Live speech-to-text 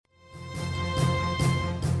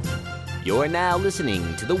You're now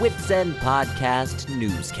listening to the Wits End Podcast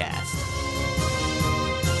newscast.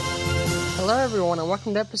 Hello everyone and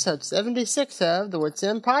welcome to episode 76 of the Wits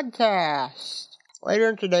End Podcast. Later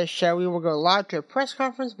in today's show, we will go live to a press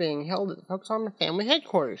conference being held at the Focus on the Family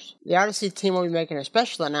headquarters. The Odyssey team will be making a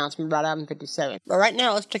special announcement about Album 57. But right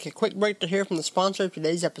now, let's take a quick break to hear from the sponsor of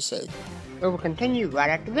today's episode. We will continue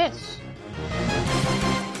right after this.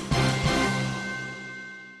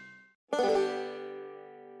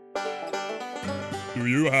 Do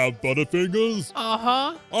you have Butterfingers?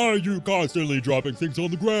 Uh-huh. Are you constantly dropping things on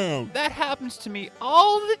the ground? That happens to me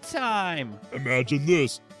all the time. Imagine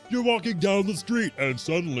this. You're walking down the street and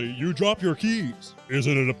suddenly you drop your keys.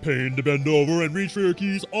 Isn't it a pain to bend over and reach for your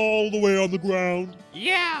keys all the way on the ground?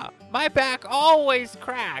 Yeah, my back always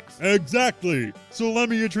cracks. Exactly. So let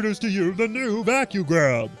me introduce to you the new Vacuum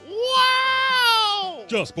Grab. Wow!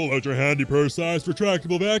 Just pull out your handy purse-sized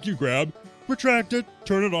retractable Vacuum Grab, retract it,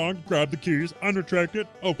 turn it on, grab the keys, unretract it,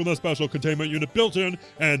 open the special containment unit built in,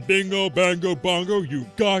 and bingo, bango, bongo, you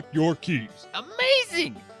got your keys.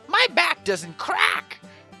 Amazing! My back doesn't crack.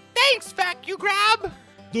 Thanks, Vacuum Grab!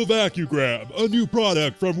 The Vacuum Grab, a new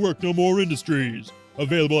product from Work No More Industries.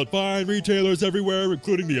 Available at fine retailers everywhere,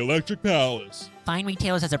 including the Electric Palace. Fine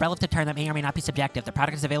retailers is a relative term that may or may not be subjective. The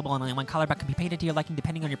product is available in only one color but can be painted to your liking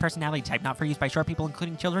depending on your personality type. Not for use by short people,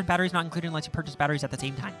 including children. Batteries not included unless you purchase batteries at the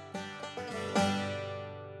same time.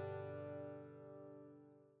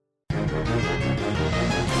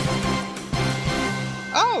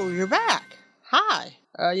 Oh, you're back. Hi.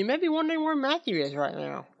 You may be wondering where Matthew is right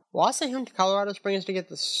now. Well, I sent him to Colorado Springs to get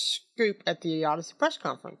the scoop at the Odyssey press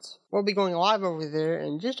conference. We'll be going live over there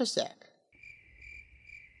in just a sec.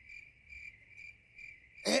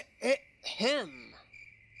 Him.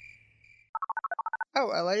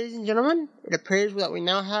 Oh, ladies and gentlemen, it appears that we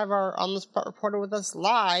now have our on-the-spot reporter with us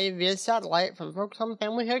live via satellite from Focus on the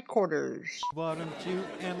Family headquarters. Why don't you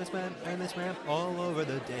and this man all over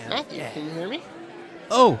the dam? Matthew, can you hear me?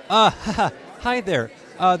 Oh, hi there.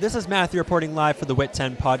 This is Matthew reporting live for the Wits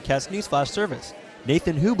End Podcast Newsflash service.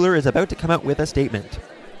 Nathan Hubler is about to come out with a statement.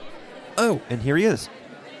 Oh, and here he is.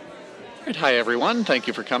 Right, hi everyone, thank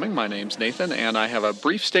you for coming. My name's Nathan, and I have a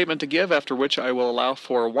brief statement to give, after which I will allow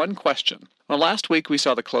for one question. Well, last week we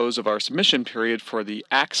saw the close of our submission period for the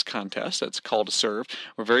AXE contest, that's Call to Serve.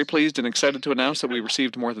 We're very pleased and excited to announce that we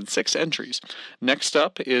received more than 6 entries. Next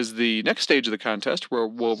up is the next stage of the contest, where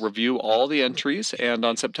we'll review all the entries, and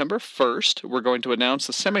on September 1st, we're going to announce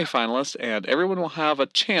the semifinalists, and everyone will have a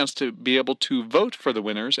chance to be able to vote for the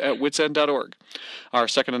winners at witsend.org. Our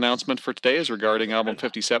second announcement for today is regarding Album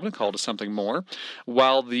 57, Call to Something More.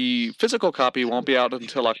 While the physical copy won't be out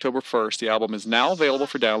until October 1st, the album is now available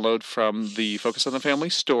for download from the Focus on the Family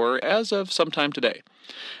store as of sometime today.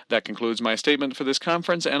 That concludes my statement for this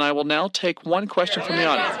conference, and I will now take one question from the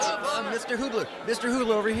audience. Mr.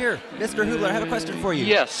 Hubler over here. Mr. Hubler, I have a question for you.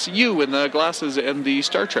 Yes, you in the glasses and the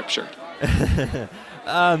Star Trek shirt.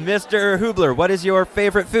 Mr. Hubler, what is your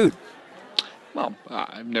favorite food? Well,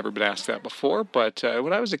 I've never been asked that before, but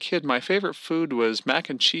when I was a kid, my favorite food was mac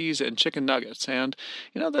and cheese and chicken nuggets, and,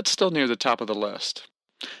 that's still near the top of the list.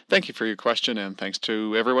 Thank you for your question, and thanks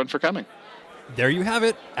to everyone for coming. There you have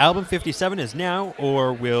it. Album 57 is now,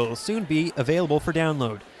 or will soon be, available for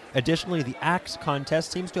download. Additionally, the AXE contest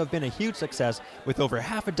seems to have been a huge success, with over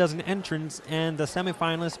half a dozen entrants and the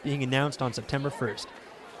semifinalists being announced on September 1st.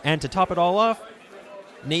 And to top it all off,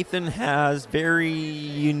 Nathan has very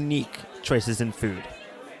unique choices in food.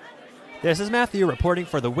 This is Matthew reporting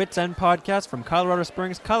for the Wits End Podcast from Colorado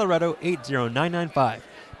Springs, Colorado 80995.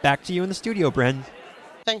 Back to you in the studio, Bren.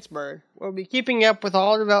 Thanks, Bird. We'll be keeping up with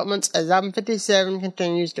all developments as Album 57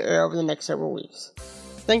 continues to air over the next several weeks.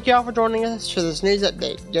 Thank you all for joining us for this news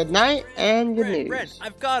update. Good night and good news. Brent,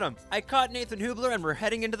 I've got him. I caught Nathan Hubler and we're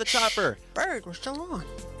heading into the chopper. Bird, we're still on.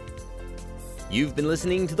 You've been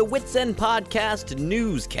listening to the Wits End Podcast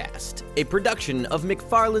newscast, a production of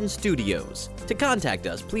McFarland Studios. To contact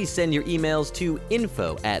us, please send your emails to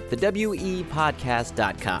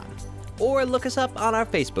info@wepodcast.com or look us up on our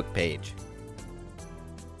Facebook page.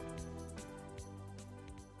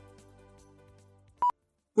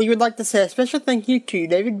 We would like to say a special thank you to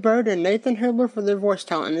David Bird and Nathan Hubler for their voice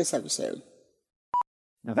talent in this episode.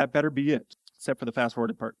 Now that better be it, except for the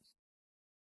fast-forwarded part.